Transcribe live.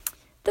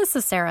This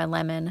is Sarah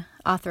Lemon,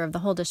 author of the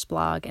Whole Dish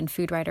blog and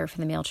food writer for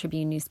the Mail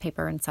Tribune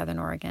newspaper in Southern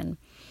Oregon.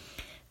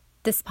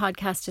 This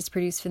podcast is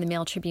produced for the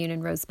Mail Tribune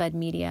and Rosebud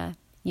Media.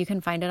 You can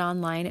find it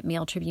online at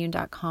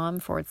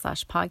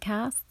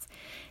mailtribune.com/podcasts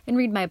and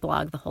read my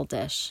blog, The Whole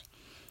Dish,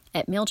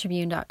 at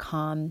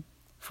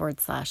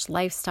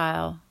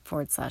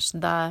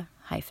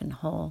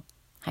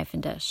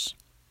mailtribune.com/lifestyle/the-whole-dish.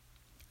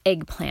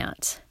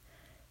 Eggplant,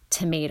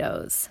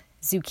 tomatoes,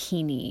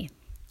 zucchini,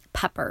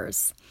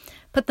 peppers.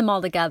 Put them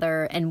all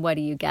together, and what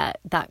do you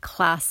get? That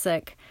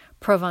classic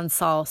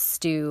Provençal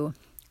stew,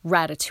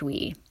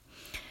 ratatouille.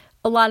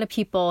 A lot of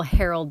people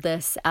herald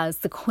this as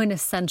the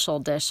quintessential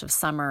dish of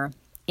summer,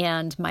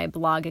 and my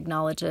blog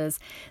acknowledges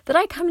that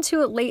I come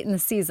to it late in the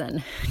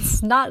season.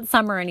 It's not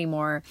summer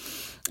anymore,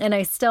 and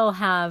I still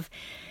have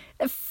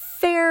a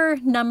fair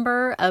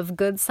number of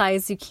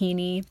good-sized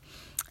zucchini.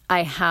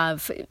 I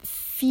have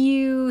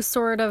few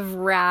sort of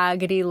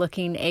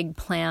raggedy-looking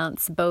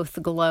eggplants,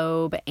 both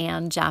globe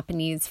and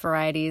Japanese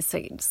varieties, so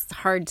it's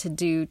hard to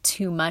do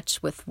too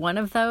much with one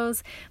of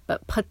those,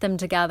 but put them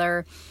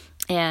together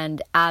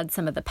and add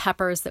some of the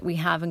peppers that we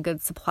have in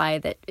good supply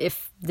that,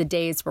 if the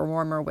days were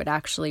warmer, would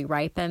actually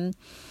ripen,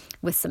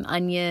 with some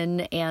onion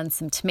and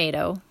some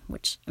tomato,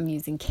 which I'm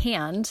using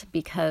canned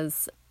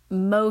because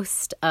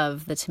most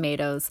of the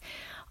tomatoes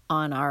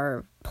on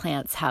our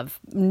plants have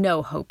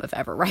no hope of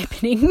ever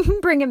ripening.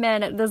 Bring them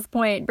in at this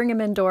point, bring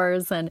them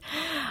indoors, and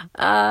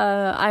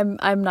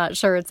I'm not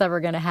sure it's ever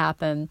going to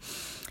happen.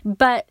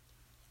 But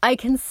I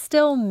can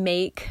still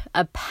make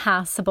a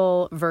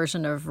passable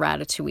version of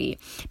ratatouille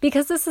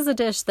because this is a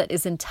dish that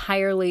is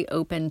entirely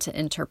open to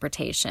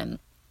interpretation,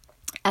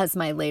 as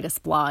my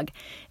latest blog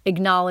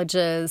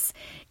acknowledges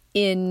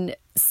in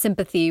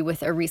sympathy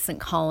with a recent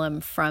column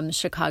from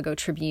Chicago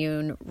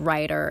Tribune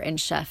writer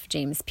and chef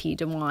James P.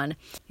 Dewan.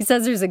 He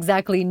says there's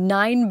exactly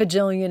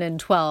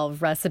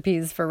 9,012,000,012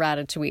 recipes for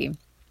ratatouille.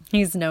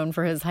 He's known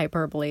for his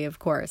hyperbole, of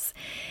course.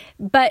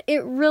 But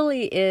it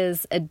really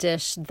is a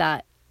dish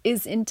that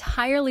is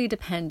entirely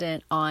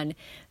dependent on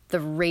the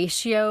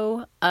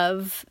ratio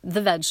of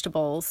the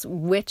vegetables,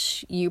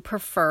 which you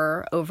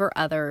prefer over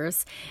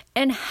others,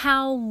 and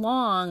how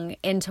long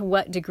and to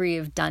what degree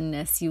of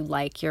doneness you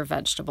like your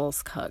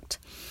vegetables cooked.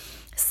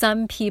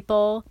 Some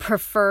people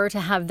prefer to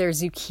have their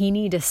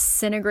zucchini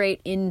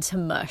disintegrate into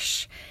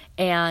mush,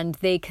 and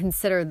they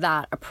consider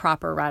that a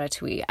proper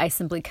ratatouille. I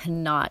simply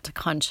cannot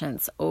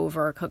conscience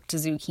overcooked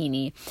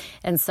zucchini,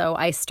 and so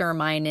I stir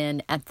mine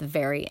in at the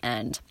very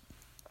end.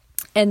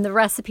 And the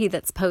recipe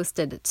that's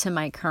posted to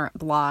my current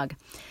blog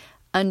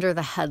under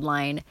the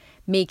headline,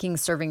 Making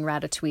Serving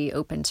Ratatouille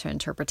Open to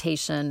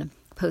Interpretation,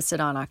 posted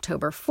on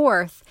October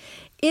 4th,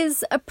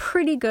 is a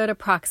pretty good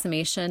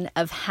approximation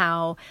of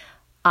how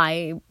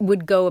I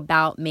would go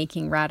about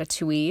making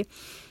ratatouille.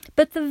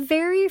 But the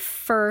very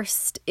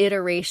first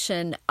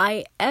iteration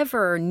I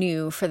ever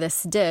knew for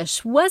this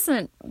dish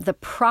wasn't the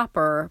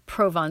proper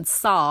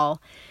Provençal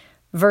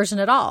version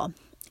at all.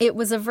 It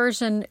was a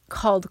version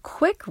called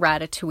Quick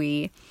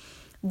Ratatouille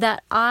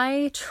that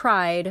I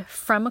tried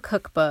from a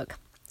cookbook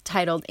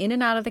titled In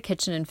and Out of the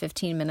Kitchen in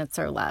 15 Minutes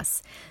or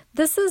Less.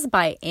 This is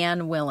by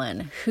Anne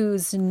Willan,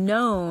 who's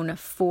known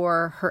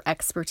for her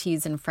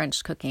expertise in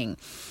French cooking.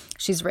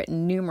 She's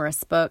written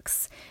numerous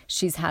books.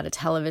 She's had a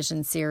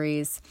television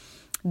series.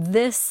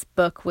 This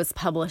book was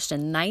published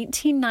in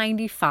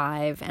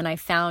 1995, and I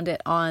found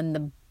it on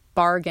the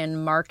bargain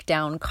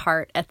markdown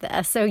cart at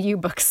the SOU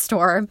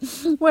bookstore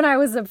when I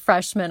was a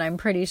freshman, I'm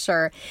pretty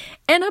sure.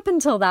 And up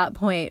until that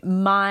point,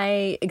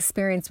 my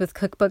experience with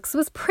cookbooks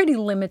was pretty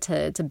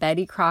limited to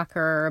Betty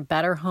Crocker,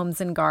 Better Homes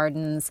and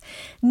Gardens,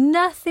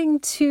 nothing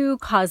too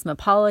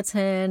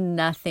cosmopolitan,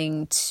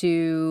 nothing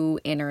too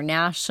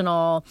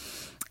international.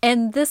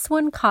 And this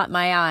one caught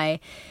my eye,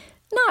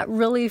 not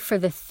really for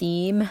the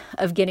theme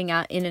of getting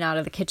in and out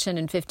of the kitchen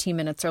in 15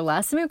 minutes or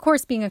less. I mean, of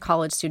course, being a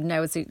college student, I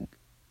was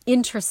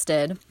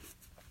interested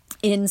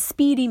in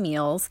speedy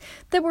meals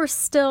that were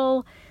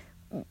still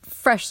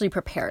freshly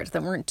prepared,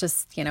 that weren't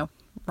just,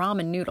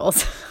 ramen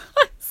noodles.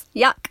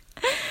 Yuck.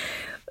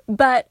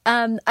 But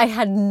I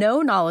had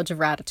no knowledge of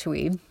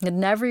ratatouille, had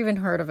never even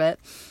heard of it,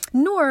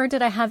 nor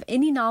did I have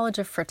any knowledge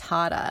of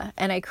frittata.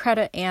 And I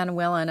credit Anne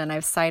Willan, and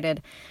I've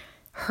cited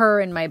her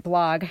in my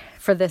blog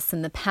for this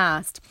in the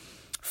past,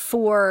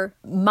 for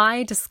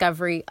my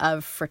discovery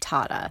of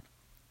frittata.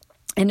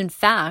 And in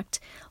fact,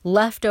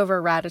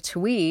 leftover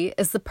ratatouille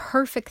is the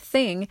perfect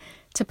thing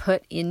to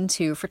put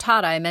into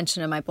frittata. I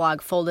mentioned in my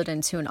blog, folded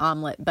into an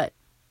omelet, but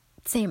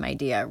same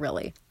idea,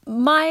 really.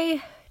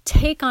 My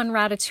take on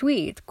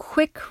ratatouille,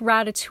 quick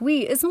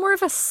ratatouille, is more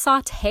of a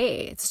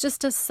sauté. It's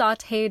just a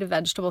sautéed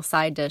vegetable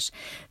side dish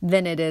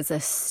than it is a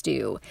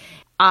stew.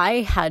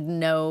 I had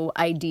no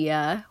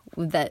idea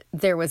that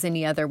there was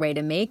any other way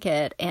to make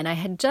it, and I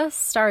had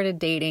just started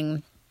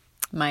dating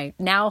my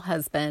now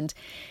husband,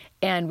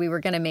 and we were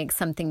going to make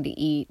something to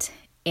eat,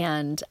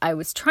 and I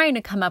was trying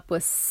to come up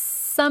with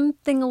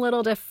something a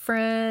little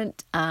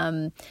different.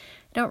 I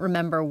don't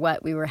remember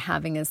what we were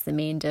having as the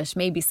main dish,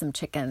 maybe some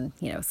chicken,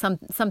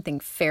 something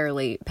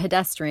fairly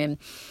pedestrian.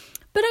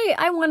 But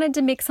I wanted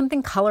to make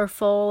something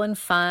colorful and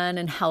fun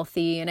and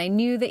healthy, and I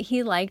knew that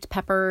he liked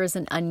peppers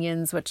and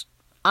onions, which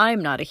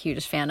I'm not a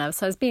huge fan of,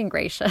 so I was being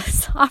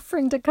gracious,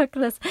 offering to cook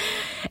this,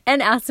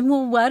 and asked him,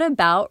 well, what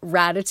about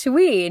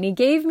ratatouille? And he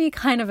gave me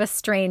kind of a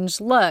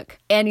strange look,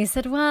 and he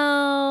said,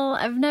 well,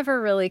 I've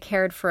never really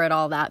cared for it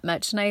all that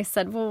much. And I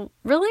said, well,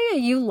 really?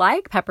 You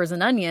like peppers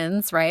and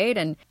onions, right?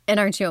 And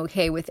aren't you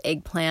okay with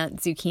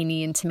eggplant,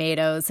 zucchini, and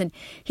tomatoes? And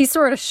he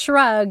sort of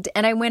shrugged,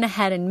 and I went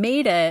ahead and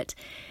made it.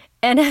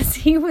 And as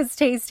he was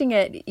tasting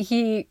it,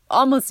 he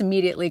almost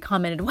immediately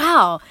commented,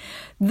 wow,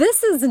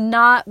 this is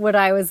not what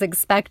I was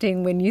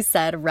expecting when you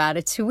said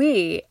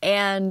ratatouille.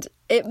 And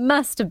it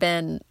must have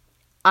been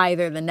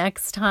either the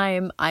next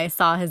time I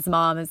saw his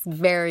mom, as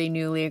very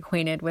newly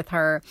acquainted with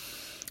her.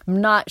 I'm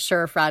not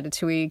sure if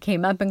ratatouille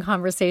came up in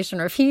conversation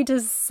or if he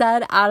just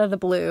said out of the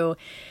blue,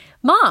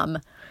 Mom,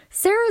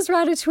 Sarah's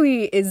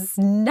ratatouille is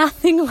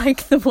nothing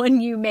like the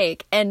one you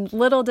make. And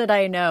little did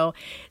I know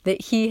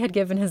that he had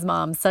given his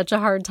mom such a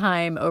hard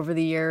time over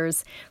the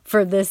years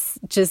for this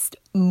just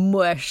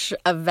mush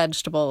of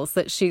vegetables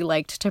that she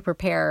liked to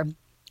prepare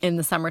in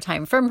the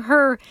summertime from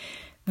her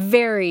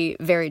very,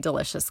 very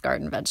delicious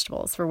garden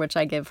vegetables, for which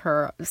I give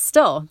her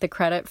still the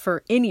credit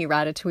for any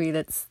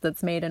ratatouille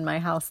that's made in my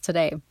house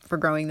today for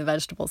growing the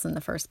vegetables in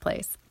the first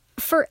place.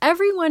 For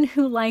everyone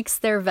who likes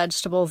their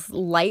vegetables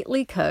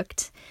lightly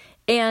cooked,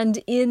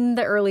 and in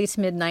the early to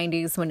mid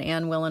 90s when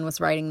Anne Willan was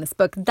writing this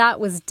book, that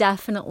was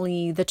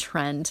definitely the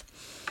trend.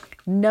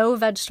 No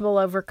vegetable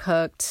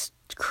overcooked,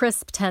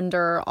 crisp,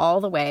 tender,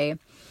 all the way.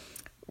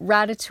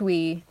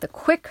 Ratatouille, the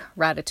quick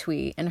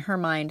ratatouille, in her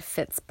mind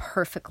fits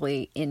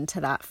perfectly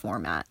into that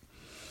format.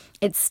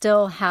 It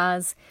still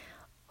has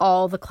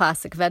all the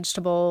classic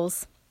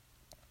vegetables,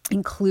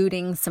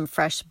 including some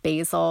fresh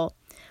basil.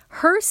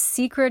 Her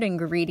secret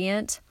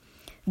ingredient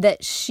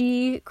that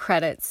she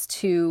credits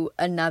to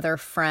another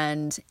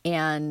friend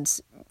and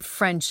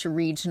French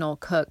regional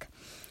cook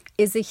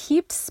is a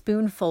heaped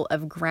spoonful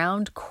of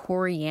ground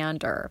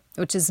coriander,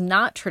 which is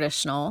not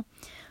traditional.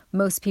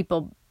 Most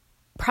people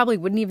probably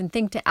wouldn't even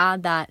think to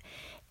add that.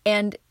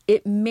 And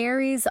it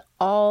marries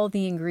all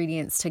the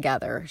ingredients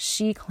together,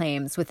 she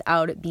claims,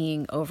 without it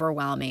being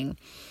overwhelming.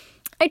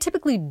 I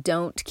typically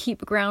don't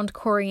keep ground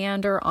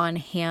coriander on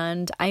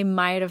hand. I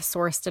might have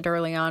sourced it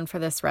early on for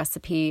this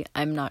recipe.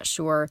 I'm not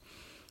sure.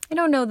 I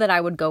don't know that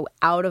I would go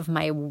out of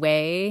my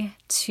way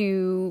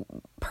to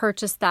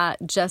purchase that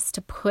just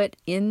to put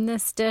in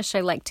this dish.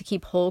 I like to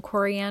keep whole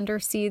coriander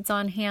seeds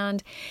on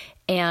hand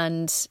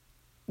and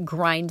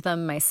grind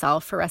them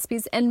myself for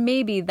recipes. And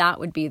maybe that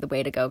would be the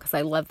way to go because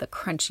I love the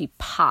crunchy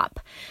pop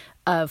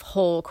of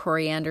whole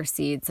coriander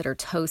seeds that are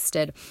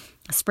toasted.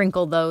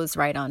 Sprinkle those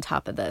right on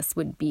top of this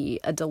would be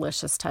a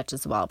delicious touch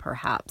as well,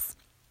 perhaps.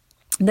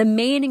 The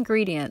main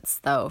ingredients,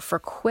 though, for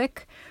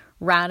quick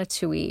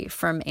ratatouille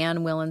from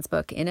Anne Willan's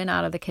book, In and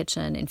Out of the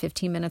Kitchen in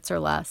 15 minutes or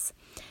less,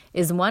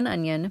 is 1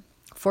 onion,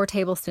 4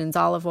 tablespoons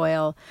olive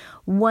oil,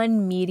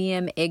 1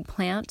 medium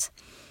eggplant,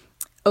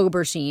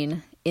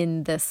 aubergine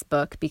in this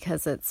book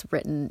because it's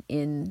written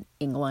in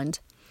England,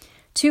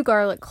 2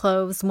 garlic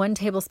cloves, 1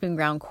 tablespoon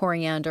ground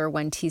coriander,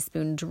 1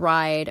 teaspoon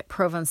dried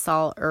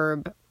Provençal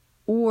herb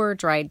or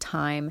dried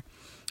thyme,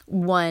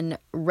 1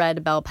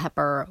 red bell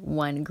pepper,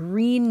 1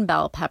 green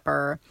bell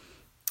pepper.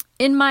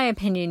 In my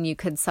opinion, you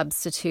could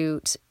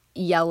substitute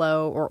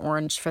yellow or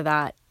orange for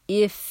that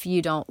if you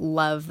don't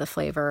love the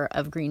flavor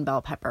of green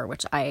bell pepper,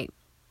 which I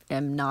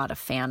am not a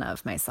fan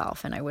of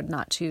myself, and I would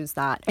not choose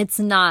that. It's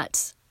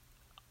not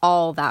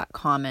all that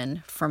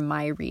common from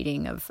my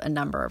reading of a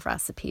number of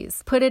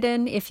recipes. Put it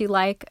in if you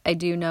like. I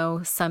do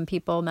know some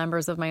people,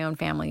 members of my own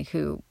family,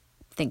 who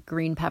think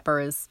green pepper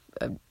is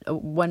a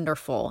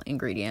wonderful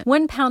ingredient.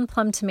 1 pound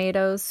plum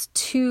tomatoes,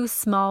 2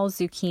 small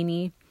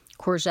zucchini,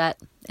 courgette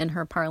in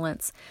her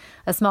parlance,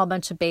 a small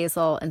bunch of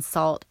basil, and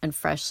salt and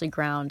freshly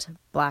ground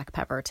black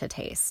pepper to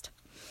taste.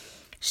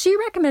 She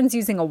recommends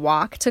using a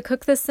wok to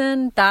cook this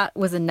in. That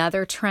was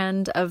another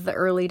trend of the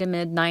early to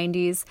mid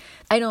 90s.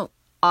 I don't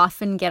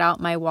often get out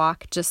my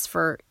wok just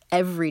for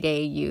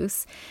everyday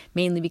use,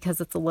 mainly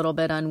because it's a little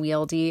bit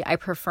unwieldy. I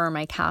prefer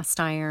my cast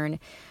iron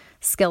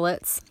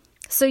skillets.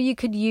 So you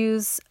could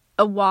use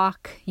a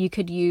wok, you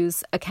could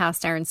use a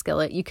cast iron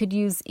skillet, you could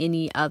use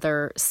any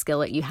other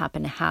skillet you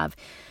happen to have.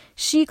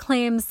 She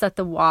claims that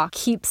the wok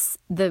keeps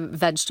the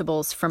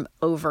vegetables from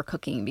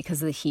overcooking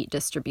because of the heat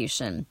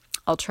distribution.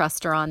 I'll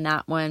trust her on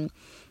that one,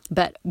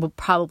 but will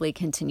probably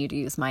continue to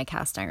use my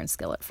cast iron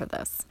skillet for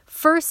this.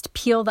 First,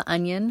 peel the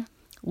onion,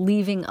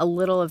 leaving a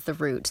little of the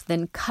root,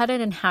 then cut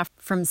it in half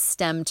from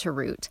stem to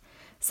root.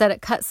 Set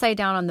it cut side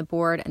down on the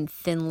board and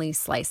thinly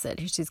slice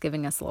it. She's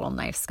giving us a little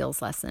knife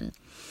skills lesson.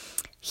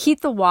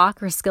 Heat the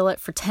wok or skillet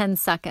for 10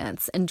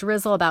 seconds and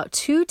drizzle about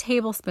 2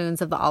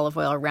 tablespoons of the olive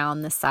oil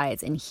around the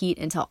sides and heat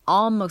until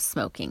almost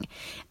smoking.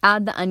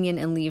 Add the onion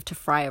and leave to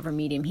fry over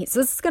medium heat.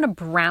 So this is going to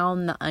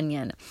brown the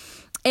onion.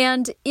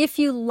 And if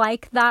you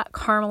like that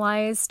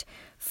caramelized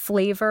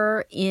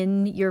flavor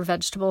in your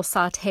vegetable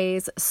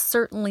sautés,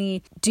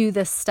 certainly do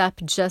this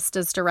step just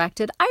as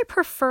directed. I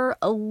prefer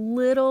a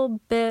little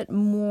bit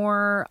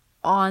more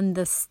on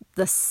the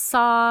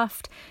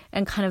soft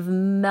and kind of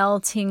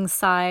melting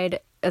side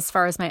as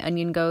far as my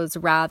onion goes,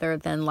 rather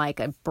than like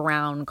a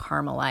brown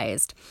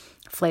caramelized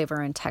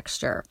flavor and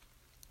texture.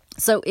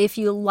 So if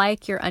you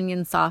like your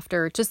onion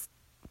softer, just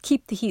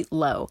keep the heat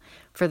low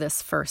for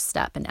this first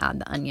step and add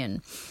the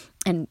onion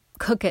and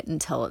cook it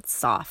until it's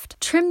soft.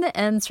 Trim the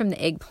ends from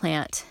the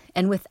eggplant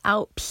and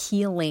without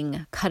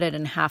peeling, cut it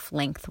in half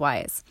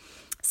lengthwise.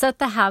 Set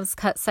the halves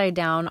cut side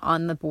down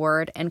on the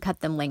board and cut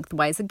them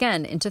lengthwise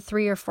again into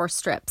 3 or 4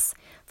 strips.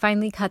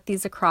 Finally, cut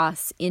these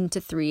across into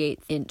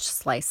 3/8-inch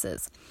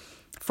slices,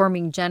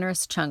 forming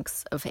generous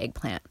chunks of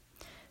eggplant.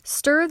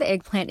 Stir the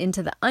eggplant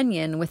into the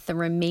onion with the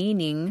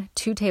remaining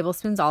 2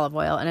 tablespoons olive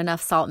oil and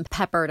enough salt and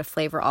pepper to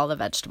flavor all the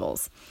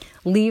vegetables.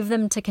 Leave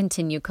them to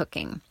continue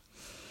cooking.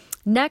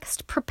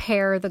 Next,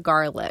 prepare the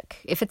garlic.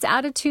 If it's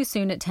added too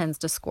soon, it tends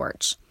to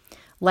scorch.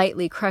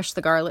 Lightly crush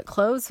the garlic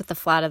cloves with the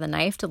flat of the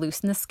knife to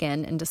loosen the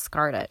skin and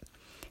discard it.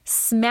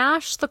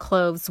 Smash the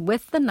cloves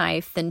with the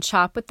knife, then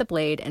chop with the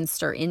blade and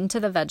stir into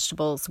the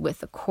vegetables with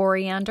the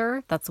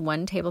coriander. That's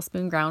 1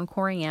 tablespoon ground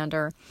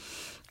coriander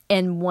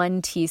and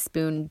 1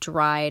 teaspoon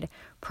dried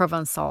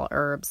Provençal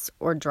herbs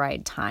or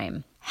dried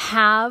thyme.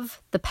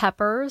 Halve the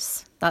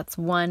peppers. That's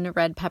 1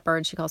 red pepper,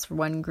 and she calls for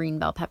 1 green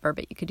bell pepper,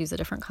 but you could use a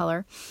different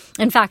color.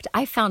 In fact,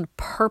 I found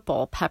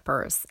purple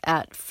peppers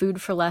at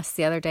Food for Less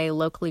the other day,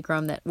 locally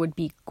grown, that would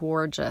be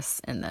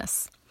gorgeous in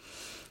this.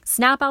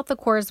 Snap out the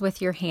cores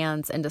with your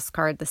hands and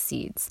discard the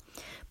seeds.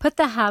 Put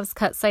the halves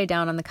cut side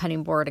down on the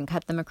cutting board and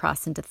cut them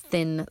across into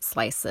thin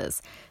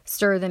slices.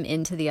 Stir them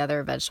into the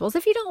other vegetables.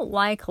 If you don't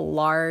like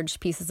large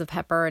pieces of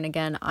pepper, and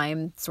again,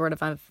 I'm sort of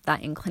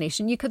that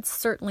inclination, you could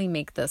certainly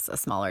make this a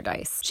smaller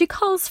dice. She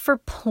calls for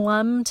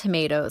plum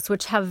tomatoes,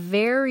 which have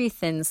very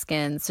thin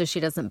skins, so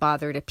she doesn't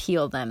bother to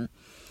peel them.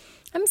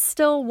 I'm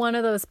still one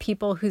of those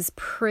people who's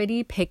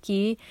pretty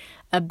picky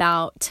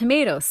about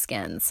tomato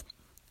skins,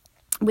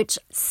 which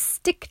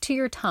stick to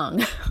your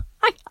tongue.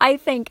 I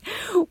think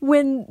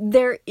when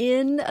they're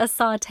in a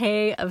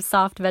saute of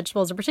soft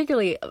vegetables, or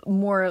particularly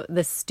more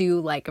the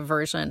stew-like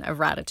version of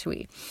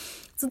ratatouille.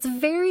 So it's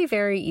very,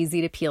 very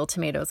easy to peel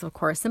tomatoes, of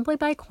course, simply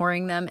by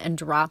coring them and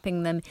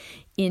dropping them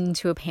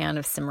into a pan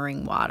of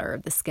simmering water.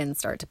 The skins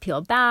start to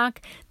peel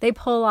back. They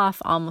pull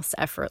off almost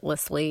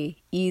effortlessly,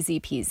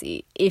 easy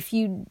peasy. If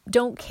you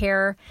don't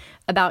care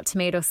about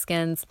tomato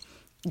skins,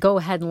 go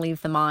ahead and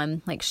leave them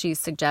on like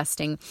she's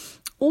suggesting.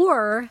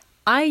 Or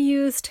I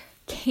used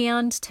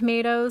canned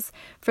tomatoes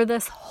for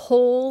this,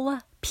 whole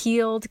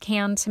peeled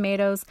canned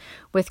tomatoes,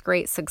 with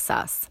great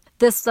success.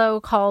 This, though,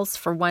 calls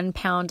for 1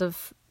 pound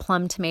of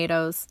plum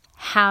tomatoes.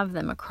 Have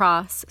them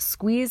across,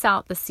 squeeze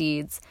out the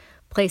seeds,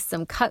 place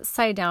them cut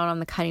side down on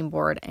the cutting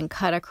board, and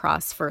cut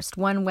across first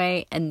one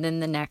way and then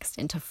the next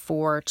into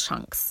 4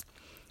 chunks.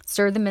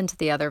 Stir them into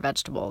the other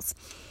vegetables.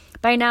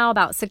 By now,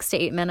 about 6 to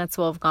 8 minutes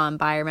will have gone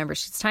by. Remember,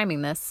 she's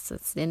timing this.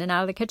 It's in and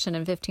out of the kitchen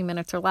in 15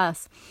 minutes or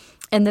less.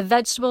 And the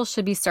vegetables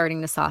should be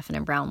starting to soften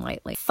and brown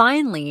lightly.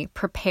 Finally,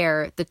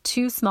 prepare the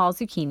 2 small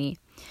zucchini.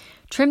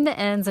 Trim the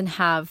ends and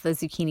have the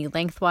zucchini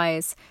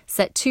lengthwise.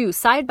 Set 2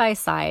 side by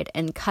side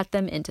and cut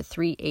them into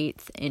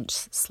 3/8-inch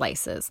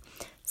slices.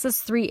 It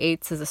says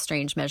 3/8 is a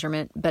strange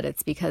measurement, but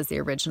it's because the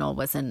original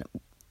was in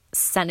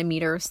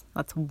centimeters.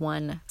 That's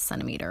 1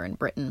 centimeter in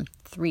Britain,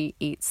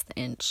 3/8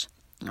 inch,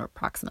 or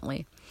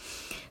approximately.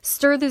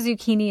 Stir the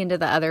zucchini into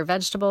the other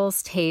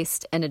vegetables,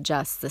 taste, and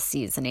adjust the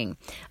seasoning.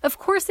 Of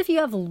course, if you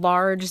have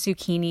large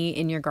zucchini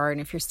in your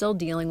garden, if you're still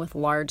dealing with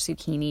large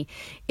zucchini,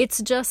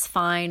 it's just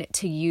fine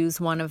to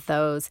use one of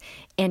those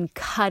and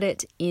cut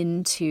it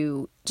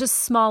into just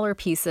smaller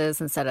pieces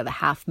instead of the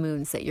half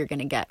moons that you're going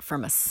to get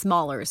from a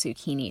smaller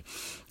zucchini.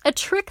 A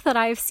trick that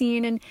I've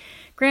seen, and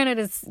granted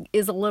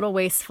is a little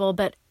wasteful,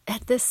 but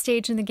at this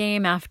stage in the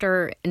game,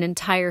 after an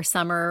entire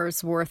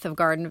summer's worth of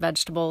garden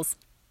vegetables,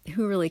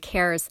 who really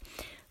cares?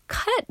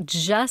 Cut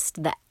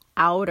just the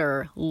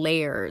outer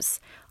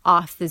layers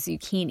off the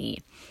zucchini,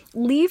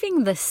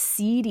 leaving the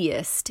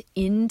seediest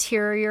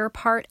interior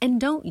part, and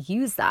don't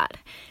use that.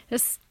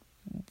 Just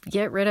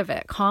get rid of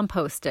it,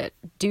 compost it,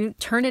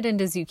 turn it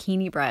into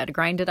zucchini bread,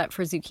 grind it up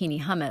for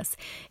zucchini hummus,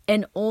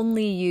 and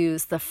only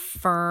use the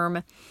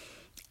firm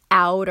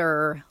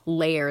outer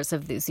layers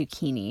of the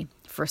zucchini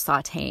for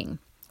sauteing.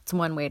 It's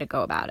one way to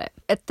go about it.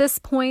 At this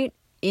point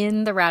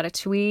in the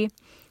ratatouille,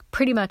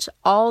 pretty much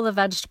all the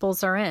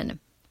vegetables are in.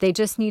 They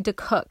just need to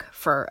cook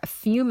for a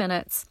few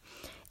minutes,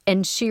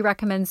 and she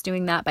recommends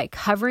doing that by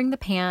covering the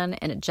pan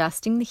and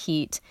adjusting the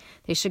heat.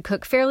 They should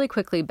cook fairly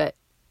quickly, but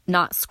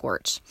not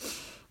scorch.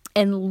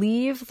 And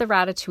leave the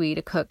ratatouille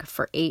to cook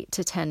for 8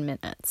 to 10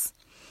 minutes.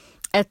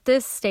 At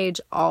this stage,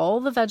 all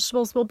the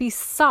vegetables will be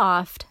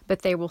soft,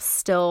 but they will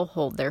still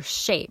hold their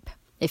shape.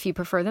 If you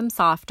prefer them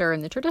softer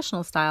in the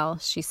traditional style,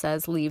 she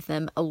says leave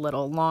them a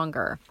little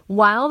longer.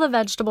 While the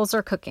vegetables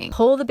are cooking,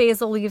 pull the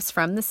basil leaves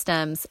from the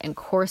stems and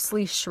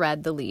coarsely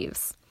shred the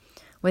leaves.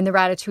 When the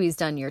ratatouille is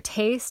done to your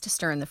taste,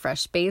 stir in the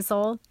fresh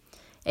basil,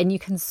 and you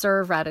can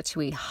serve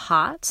ratatouille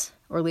hot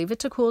or leave it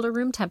to cool to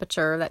room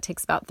temperature. That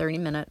takes about 30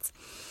 minutes.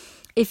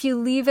 If you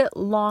leave it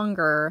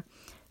longer,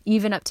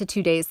 Even up to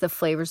 2 days, the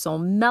flavors will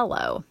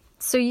mellow.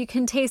 So you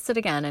can taste it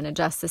again and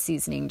adjust the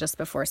seasoning just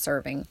before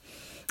serving.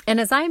 And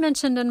as I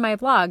mentioned in my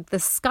blog, the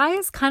sky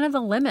is kind of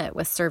the limit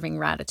with serving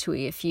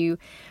ratatouille. If you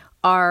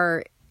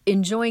are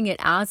enjoying it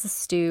as a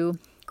stew,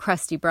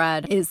 crusty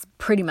bread is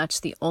pretty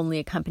much the only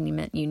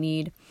accompaniment you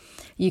need.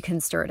 You can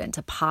stir it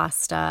into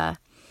pasta.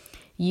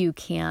 You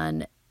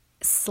can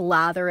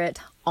slather it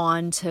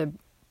onto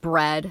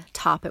bread,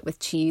 top it with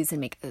cheese, and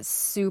make a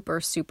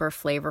super, super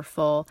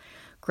flavorful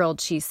grilled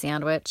cheese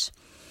sandwich.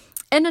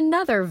 And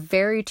another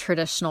very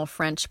traditional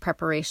French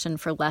preparation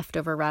for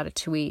leftover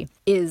ratatouille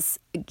is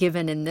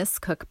given in this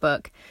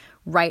cookbook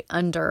right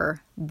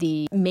under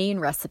the main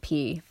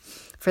recipe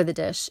for the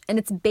dish. And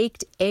it's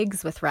baked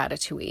eggs with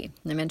ratatouille.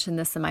 I mentioned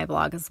this in my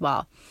blog as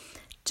well.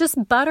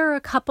 Just butter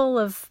a couple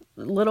of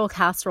little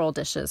casserole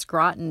dishes,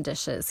 gratin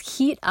dishes.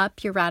 Heat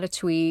up your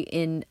ratatouille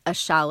in a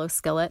shallow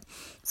skillet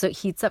so it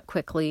heats up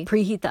quickly.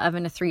 Preheat the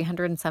oven to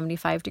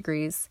 375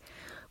 degrees.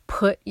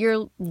 Put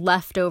your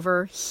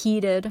leftover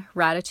heated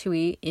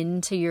ratatouille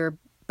into your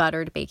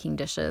buttered baking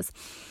dishes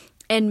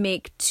and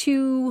make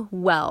 2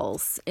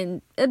 wells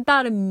in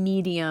about a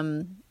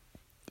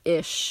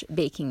medium-ish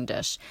baking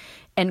dish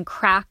and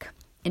crack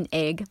an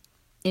egg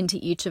into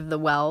each of the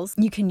wells.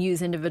 You can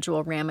use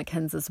individual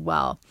ramekins as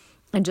well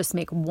and just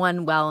make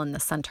 1 well in the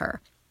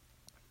center.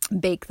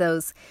 Bake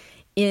those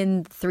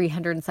in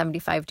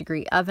 375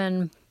 degree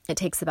oven. It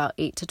takes about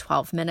 8 to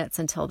 12 minutes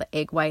until the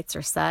egg whites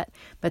are set,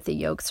 but the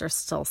yolks are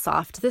still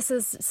soft. This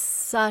is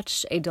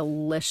such a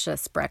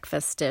delicious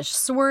breakfast dish,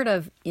 sort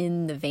of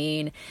in the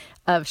vein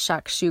of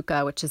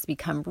shakshuka, which has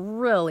become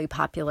really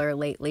popular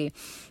lately.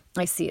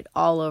 I see it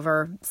all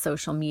over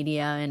social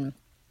media and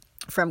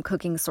from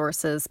cooking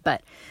sources,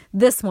 but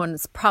this one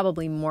is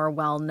probably more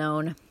well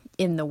known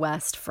in the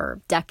West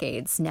for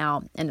decades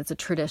now, and it's a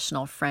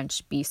traditional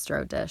French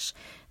bistro dish,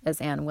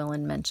 as Anne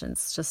Willan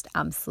mentions, just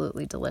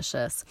absolutely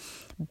delicious.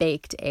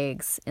 Baked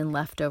eggs in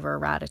leftover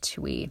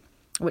ratatouille,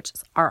 which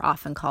are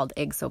often called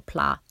eggs au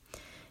plat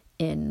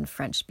in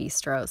French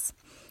bistros.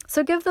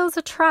 So give those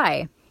a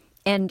try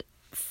and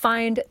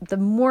find the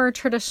more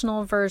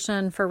traditional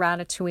version for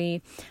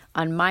ratatouille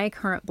on my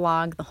current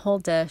blog, The Whole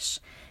Dish,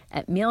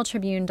 at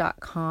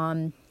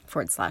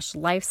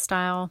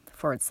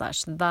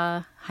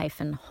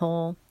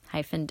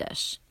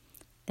mealtribune.com/lifestyle/the-whole-dish.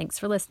 Thanks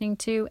for listening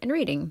to and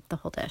reading The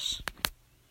Whole Dish.